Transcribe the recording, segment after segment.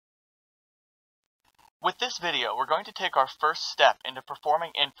With this video, we're going to take our first step into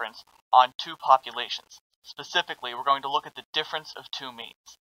performing inference on two populations. Specifically, we're going to look at the difference of two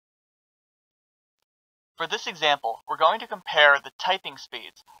means. For this example, we're going to compare the typing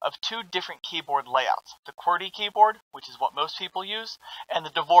speeds of two different keyboard layouts, the QWERTY keyboard, which is what most people use, and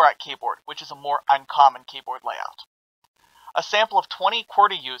the Dvorak keyboard, which is a more uncommon keyboard layout. A sample of 20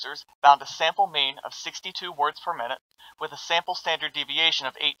 QWERTY users found a sample mean of 62 words per minute, with a sample standard deviation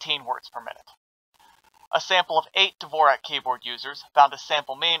of 18 words per minute. A sample of 8 Dvorak keyboard users found a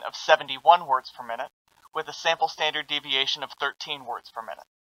sample mean of 71 words per minute, with a sample standard deviation of 13 words per minute.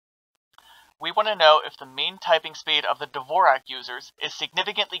 We want to know if the mean typing speed of the Dvorak users is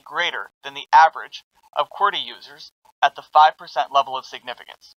significantly greater than the average of QWERTY users at the 5% level of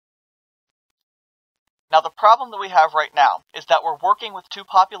significance. Now, the problem that we have right now is that we're working with two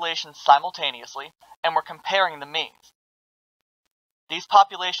populations simultaneously, and we're comparing the means. These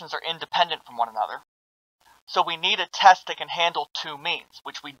populations are independent from one another, so we need a test that can handle two means,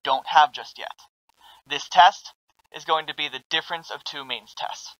 which we don't have just yet. This test is going to be the difference of two means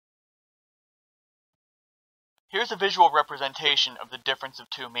test. Here's a visual representation of the difference of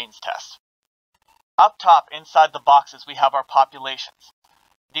two means test. Up top, inside the boxes, we have our populations.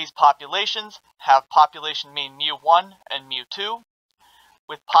 These populations have population mean mu1 and mu2,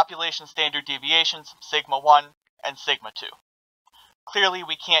 with population standard deviations sigma 1 and sigma 2. Clearly,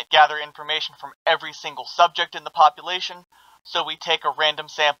 we can't gather information from every single subject in the population, so we take a random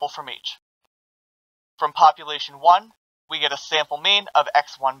sample from each. From population 1, we get a sample mean of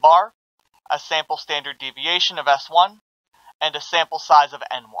x1 bar, a sample standard deviation of s1, and a sample size of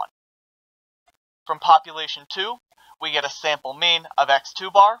n1. From population 2, we get a sample mean of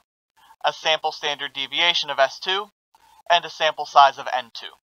x2 bar, a sample standard deviation of s2, and a sample size of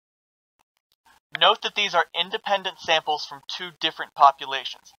n2. Note that these are independent samples from two different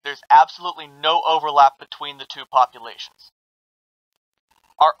populations. There's absolutely no overlap between the two populations.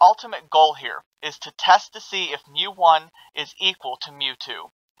 Our ultimate goal here is to test to see if mu1 is equal to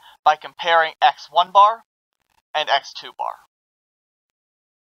mu2 by comparing x1 bar and x2 bar.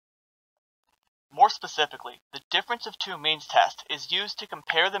 More specifically, the difference of two means test is used to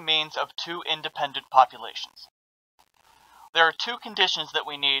compare the means of two independent populations. There are two conditions that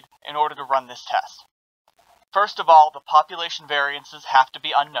we need in order to run this test. First of all, the population variances have to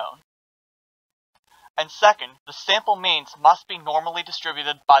be unknown. And second, the sample means must be normally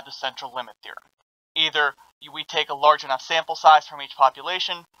distributed by the central limit theorem. Either we take a large enough sample size from each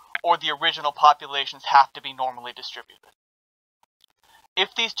population, or the original populations have to be normally distributed.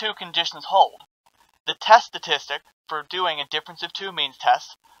 If these two conditions hold, the test statistic for doing a difference of two means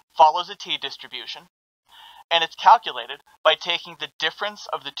test follows a t-distribution, and it's calculated by taking the difference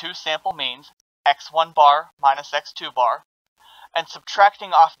of the two sample means, x1 bar minus x2 bar, and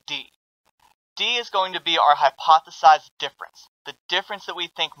subtracting off d. D is going to be our hypothesized difference, the difference that we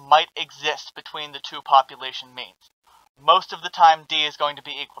think might exist between the two population means. Most of the time, d is going to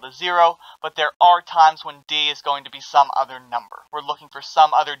be equal to 0, but there are times when d is going to be some other number. We're looking for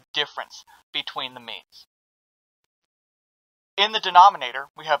some other difference between the means. In the denominator,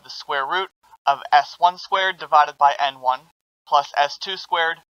 we have the square root of s1 squared divided by n1 plus s2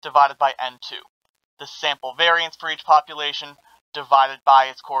 squared divided by n2, the sample variance for each population divided by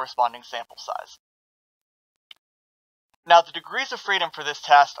its corresponding sample size. Now, the degrees of freedom for this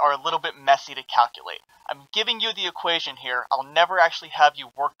test are a little bit messy to calculate. I'm giving you the equation here. I'll never actually have you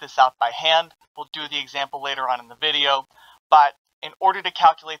work this out by hand. We'll do the example later on in the video. But in order to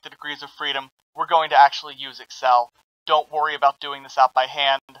calculate the degrees of freedom, we're going to actually use Excel. Don't worry about doing this out by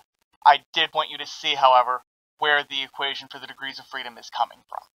hand. I did want you to see, however, where the equation for the degrees of freedom is coming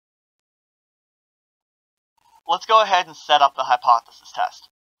from. Let's go ahead and set up the hypothesis test.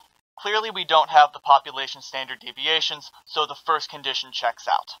 Clearly, we don't have the population standard deviations, so the first condition checks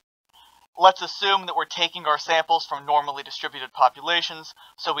out. Let's assume that we're taking our samples from normally distributed populations,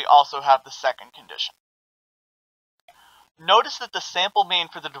 so we also have the second condition. Notice that the sample mean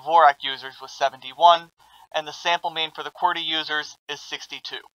for the Dvorak users was 71, and the sample mean for the QWERTY users is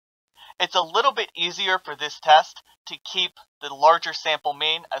 62. It's a little bit easier for this test to keep the larger sample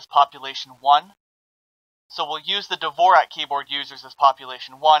mean as population 1, so we'll use the Dvorak keyboard users as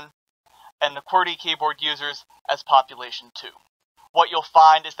population 1, and the QWERTY keyboard users as population 2. What you'll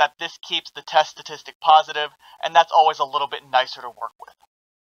find is that this keeps the test statistic positive, and that's always a little bit nicer to work with.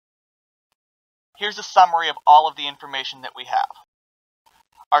 Here's a summary of all of the information that we have.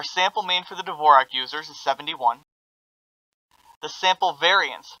 Our sample mean for the Dvorak users is 71. The sample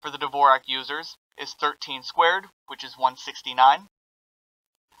variance for the Dvorak users is 13 squared, which is 169.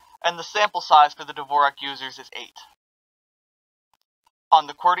 And the sample size for the Dvorak users is 8. On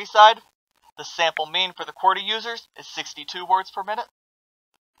the QWERTY side, the sample mean for the quarter users is 62 words per minute.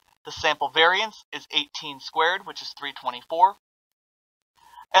 The sample variance is 18 squared, which is 324.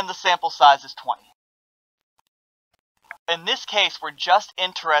 And the sample size is 20. In this case, we're just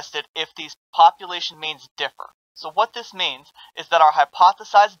interested if these population means differ. So what this means is that our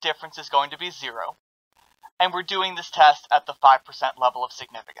hypothesized difference is going to be 0, and we're doing this test at the 5% level of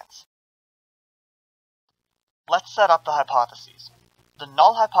significance. Let's set up the hypotheses. The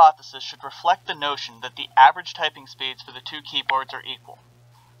null hypothesis should reflect the notion that the average typing speeds for the two keyboards are equal.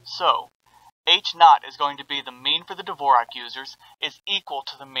 So, H naught is going to be the mean for the Dvorak users is equal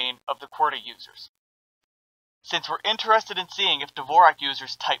to the mean of the QWERTY users. Since we're interested in seeing if Dvorak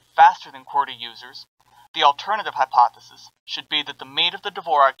users type faster than QWERTY users, the alternative hypothesis should be that the mean of the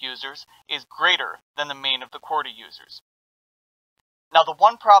Dvorak users is greater than the mean of the QWERTY users. Now, the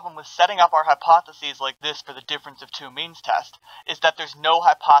one problem with setting up our hypotheses like this for the difference of two means test is that there's no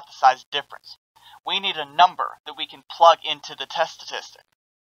hypothesized difference. We need a number that we can plug into the test statistic.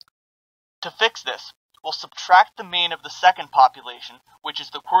 To fix this, we'll subtract the mean of the second population, which is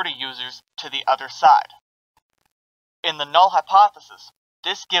the QWERTY users, to the other side. In the null hypothesis,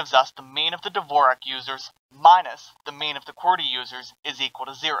 this gives us the mean of the Dvorak users minus the mean of the QWERTY users is equal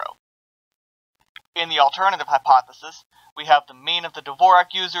to 0. In the alternative hypothesis, we have the mean of the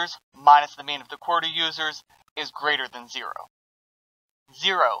Dvorak users minus the mean of the QWERTY users is greater than 0.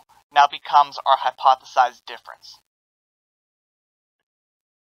 0 now becomes our hypothesized difference.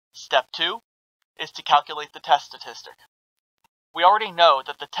 Step 2 is to calculate the test statistic. We already know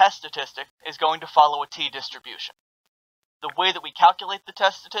that the test statistic is going to follow a t-distribution. The way that we calculate the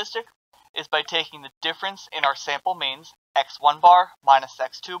test statistic is by taking the difference in our sample means, x1 bar minus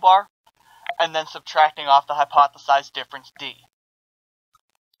x2 bar, and then subtracting off the hypothesized difference d.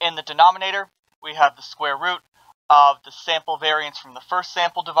 In the denominator, we have the square root of the sample variance from the first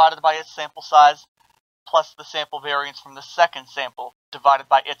sample divided by its sample size, plus the sample variance from the second sample divided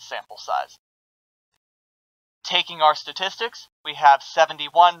by its sample size. Taking our statistics, we have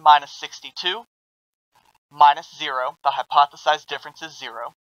 71 minus 62 minus 0. The hypothesized difference is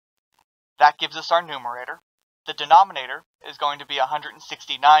 0. That gives us our numerator. The denominator is going to be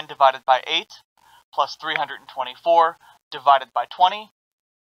 169 divided by 8 plus 324 divided by 20,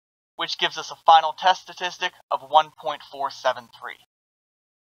 which gives us a final test statistic of 1.473.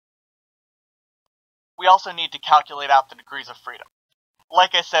 We also need to calculate out the degrees of freedom.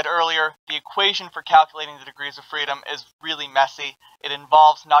 Like I said earlier, the equation for calculating the degrees of freedom is really messy. It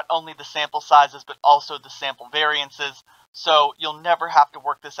involves not only the sample sizes, but also the sample variances, so you'll never have to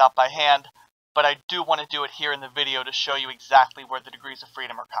work this out by hand, but I do want to do it here in the video to show you exactly where the degrees of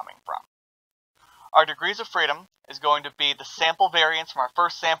freedom are coming from. Our degrees of freedom is going to be the sample variance from our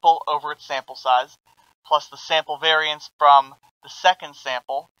first sample over its sample size, plus the sample variance from the second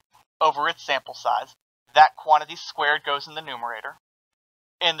sample over its sample size. That quantity squared goes in the numerator.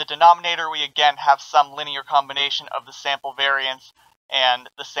 In the denominator, we again have some linear combination of the sample variance and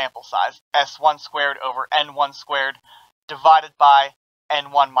the sample size, s1 squared over n1 squared divided by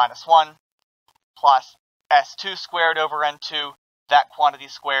n1 minus 1, plus s2 squared over n2, that quantity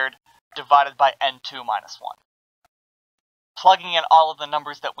squared, divided by n2 minus 1. Plugging in all of the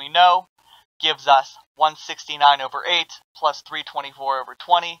numbers that we know gives us 169 over 8 plus 324 over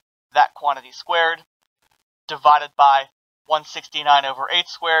 20, that quantity squared, divided by 169 over 8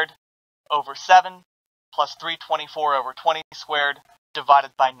 squared over 7 plus 324 over 20 squared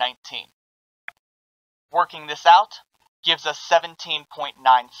divided by 19. Working this out gives us 17.96.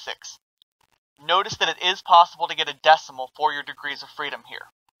 Notice that it is possible to get a decimal for your degrees of freedom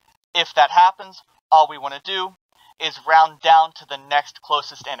here. If that happens, all we want to do is round down to the next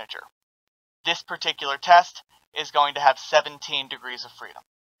closest integer. This particular test is going to have 17 degrees of freedom.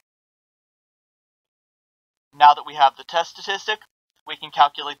 Now that we have the test statistic, we can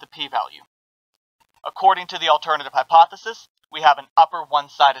calculate the p-value. According to the alternative hypothesis, we have an upper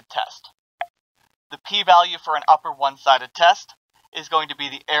one-sided test. The p-value for an upper one-sided test is going to be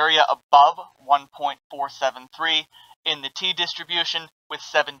the area above 1.473 in the t-distribution with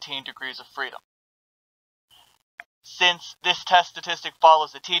 17 degrees of freedom. Since this test statistic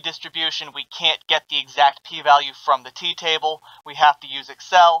follows the t-distribution, we can't get the exact p-value from the t-table. We have to use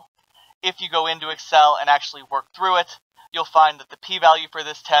Excel. If you go into Excel and actually work through it, you'll find that the p-value for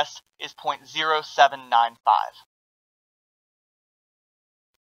this test is 0.0795.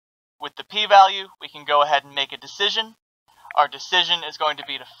 With the p-value, we can go ahead and make a decision. Our decision is going to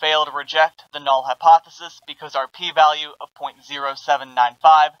be to fail to reject the null hypothesis because our p-value of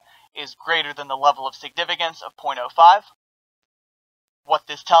 0.0795 is greater than the level of significance of 0.05. What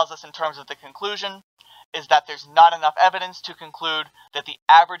this tells us in terms of the conclusion is that there's not enough evidence to conclude that the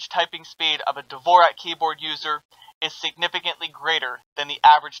average typing speed of a Dvorak keyboard user is significantly greater than the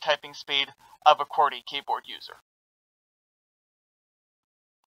average typing speed of a QWERTY keyboard user.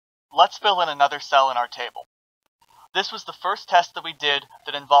 Let's fill in another cell in our table. This was the first test that we did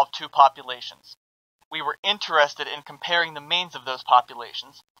that involved two populations. We were interested in comparing the means of those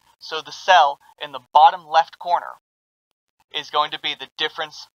populations, so the cell in the bottom left corner is going to be the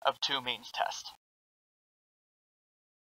difference of two means test.